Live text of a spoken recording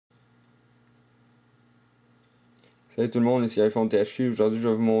Salut tout le monde, ici iPhoneTHQ. Aujourd'hui, je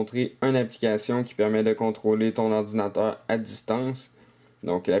vais vous montrer une application qui permet de contrôler ton ordinateur à distance.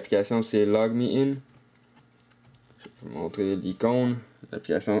 Donc, l'application, c'est Logmein. Je vais vous montrer l'icône.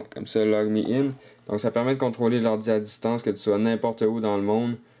 L'application comme ça, Logmein. Donc, ça permet de contrôler l'ordi à distance, que tu sois n'importe où dans le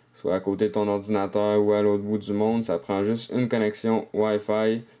monde, soit à côté de ton ordinateur ou à l'autre bout du monde. Ça prend juste une connexion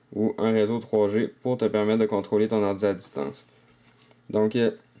Wi-Fi ou un réseau 3G pour te permettre de contrôler ton ordi à distance. Donc,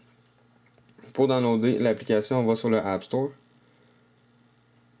 pour downloader l'application, on va sur le AppStore.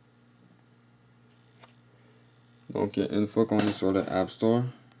 Donc, une fois qu'on est sur le AppStore,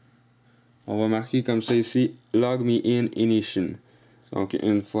 on va marquer comme ça ici Logmein Initiation. Donc,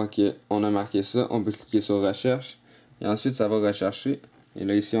 une fois qu'on a marqué ça, on peut cliquer sur Recherche. Et ensuite, ça va rechercher. Et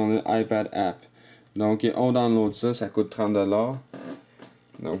là, ici, on a iPad App. Donc, on download ça, ça coûte 30$.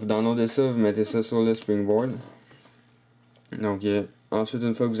 Donc, vous downloadez ça, vous mettez ça sur le Springboard. Donc, ensuite,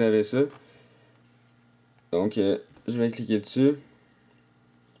 une fois que vous avez ça, donc, je vais cliquer dessus.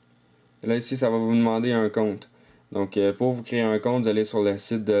 Et là, ici, ça va vous demander un compte. Donc, pour vous créer un compte, vous allez sur le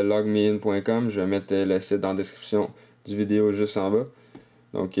site de logmein.com. Je vais mettre le site dans la description du vidéo juste en bas.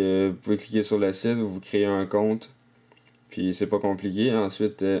 Donc, vous pouvez cliquer sur le site, vous créez un compte. Puis, c'est pas compliqué.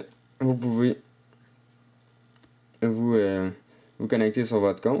 Ensuite, vous pouvez vous connecter sur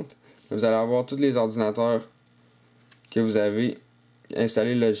votre compte. Vous allez avoir tous les ordinateurs que vous avez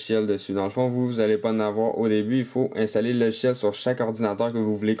installer le logiciel dessus. Dans le fond, vous n'allez pas en avoir au début. Il faut installer le logiciel sur chaque ordinateur que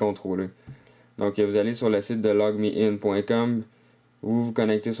vous voulez contrôler. Donc, vous allez sur le site de logmein.com, vous vous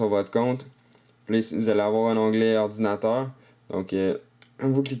connectez sur votre compte. Puis vous allez avoir un onglet ordinateur. Donc,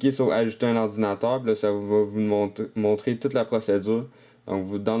 vous cliquez sur ajouter un ordinateur. Puis là, ça va vous montrer toute la procédure. Donc,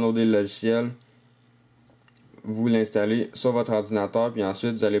 vous downloadez le logiciel, vous l'installez sur votre ordinateur. Puis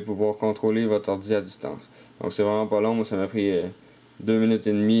ensuite, vous allez pouvoir contrôler votre ordi à distance. Donc, c'est vraiment pas long. Moi, ça m'a pris 2 minutes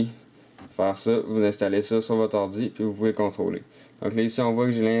et demie faire ça. Vous installez ça sur votre ordi puis vous pouvez contrôler. Donc là ici on voit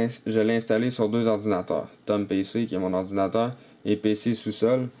que je l'ai installé sur 2 ordinateurs. Tom PC qui est mon ordinateur et PC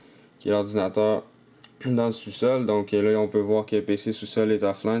sous-sol qui est l'ordinateur dans le sous-sol. Donc là on peut voir que PC sous-sol est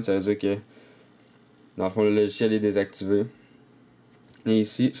offline. Ça veut dire que dans le fond le logiciel est désactivé. Et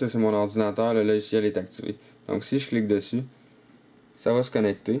ici ça c'est mon ordinateur, le logiciel est activé. Donc si je clique dessus, ça va se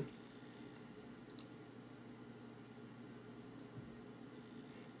connecter.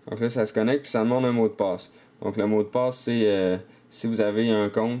 Donc là, ça se connecte puis ça demande un mot de passe. Donc le mot de passe, c'est si vous avez un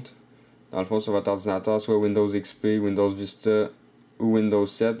compte, dans le fond sur votre ordinateur, soit Windows XP, Windows Vista ou Windows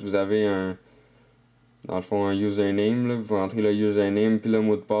 7, vous avez dans le fond un username. Là, vous rentrez le username puis le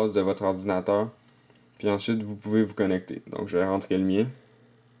mot de passe de votre ordinateur. Puis ensuite, vous pouvez vous connecter. Donc je vais rentrer le mien.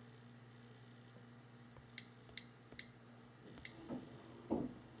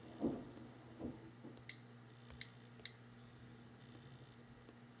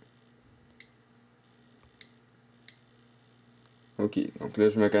 Ok, donc là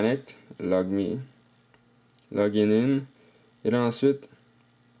je me connecte, login in, et là ensuite,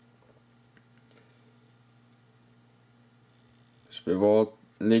 je peux voir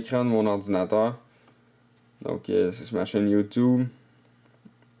l'écran de mon ordinateur. Donc c'est ma chaîne YouTube.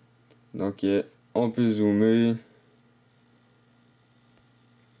 Donc on peut zoomer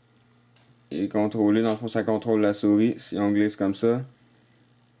et contrôler. Dans le fond, ça contrôle la souris si on glisse comme ça.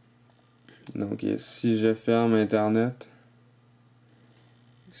 Donc si je ferme Internet,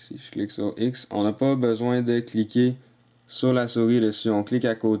 si je clique sur X, on n'a pas besoin de cliquer sur la souris dessus. On clique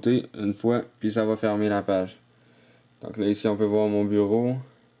à côté une fois, puis ça va fermer la page. Donc là, ici, on peut voir mon bureau.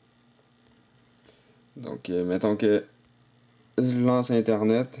 Donc, mettons que je lance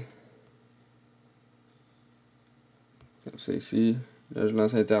Internet. Comme ça ici. Là, je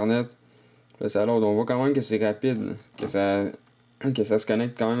lance Internet. Là, ça load. On voit quand même que c'est rapide. Que ça se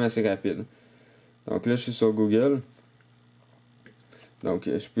connecte quand même assez rapide. Donc là, je suis sur Google. Donc,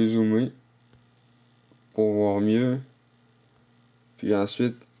 je peux zoomer pour voir mieux. Puis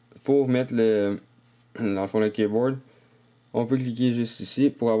ensuite, pour mettre dans le fond, le keyboard, on peut cliquer juste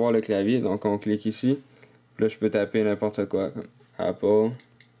ici pour avoir le clavier. Donc, on clique ici. Là, je peux taper n'importe quoi, comme Apple.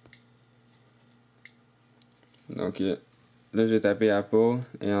 Donc, là, j'ai tapé Apple.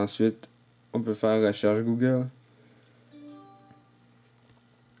 Et ensuite, on peut faire recherche Google.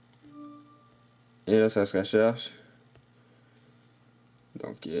 Et là, ça se recherche.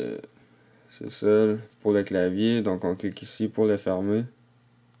 Donc, c'est ça pour le clavier. Donc, on clique ici pour le fermer.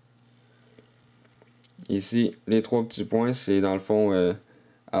 Ici, les 3 petits points, c'est dans le fond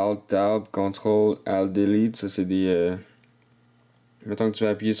Alt, Tab, Control, Alt, Delete. Ça, c'est des... mettons que tu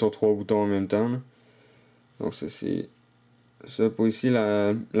vas appuyer sur 3 boutons en même temps. Là. Donc, ça, c'est ça pour ici,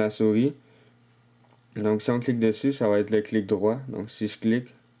 la souris. Donc, si on clique dessus, ça va être le clic droit. Donc, si je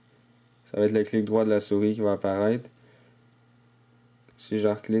clique, ça va être le clic droit de la souris qui va apparaître. si je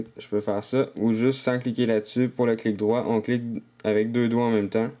reclique, je peux faire ça. Ou juste sans cliquer là-dessus, pour le clic droit, on clique avec 2 doigts en même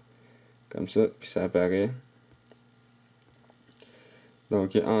temps. Comme ça, puis ça apparaît.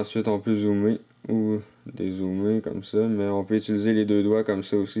 Donc ensuite, on peut zoomer ou dézoomer comme ça. Mais on peut utiliser les 2 doigts comme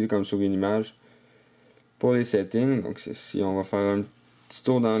ça aussi, comme sur une image. Pour les settings, donc ici, on va faire un petit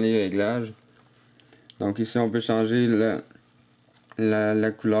tour dans les réglages. Donc ici, on peut changer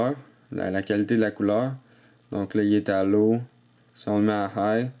la couleur, la qualité de la couleur. Donc là, il est à low. Si on le met à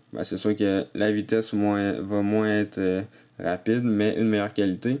high, ben c'est sûr que la vitesse va moins être rapide, mais une meilleure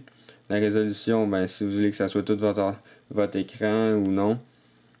qualité. La résolution, ben si vous voulez que ça soit tout votre écran ou non,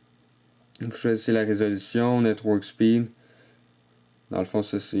 vous choisissez la résolution, network speed. Dans le fond,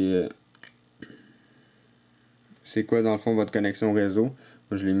 ça c'est quoi dans le fond votre connexion réseau.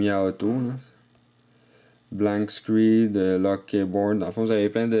 Moi, je l'ai mis à auto. Là. Blank screen, lock keyboard. Dans le fond, vous avez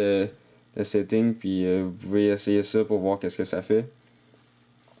plein de settings, puis vous pouvez essayer ça pour voir qu'est-ce que ça fait.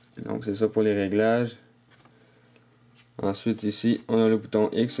 Donc c'est ça pour les réglages. Ensuite ici, on a le bouton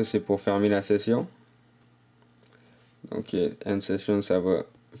X, c'est pour fermer la session. Donc End Session, ça va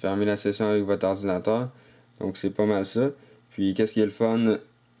fermer la session avec votre ordinateur. Donc c'est pas mal ça. Puis qu'est-ce qui est le fun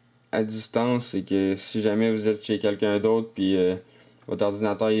à distance, c'est que si jamais vous êtes chez quelqu'un d'autre, puis votre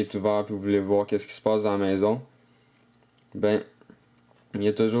ordinateur est ouvert, puis vous voulez voir qu'est-ce qui se passe dans la maison, ben il y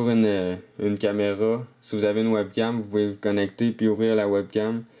a toujours une caméra. Si vous avez une webcam, vous pouvez vous connecter puis ouvrir la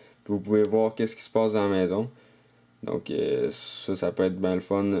webcam. Puis vous pouvez voir qu'est-ce qui se passe dans la maison. Donc ça peut être bien le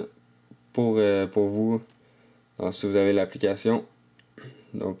fun pour vous. Alors, si vous avez l'application.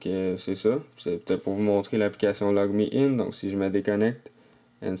 Donc c'est ça. C'est peut-être pour vous montrer l'application Logmein. Donc si je me déconnecte,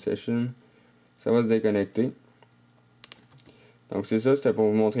 End Session, ça va se déconnecter. Donc c'est ça, c'était pour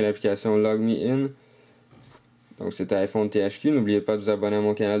vous montrer l'application Logmein. Donc c'était iPhoneTHQ. N'oubliez pas de vous abonner à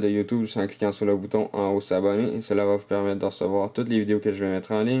mon canal de YouTube juste en cliquant sur le bouton en haut s'abonner. Et cela va vous permettre de recevoir toutes les vidéos que je vais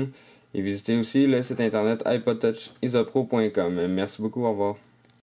mettre en ligne. Et visitez aussi le site internet iPodTouchisapro.com. Merci beaucoup, au revoir.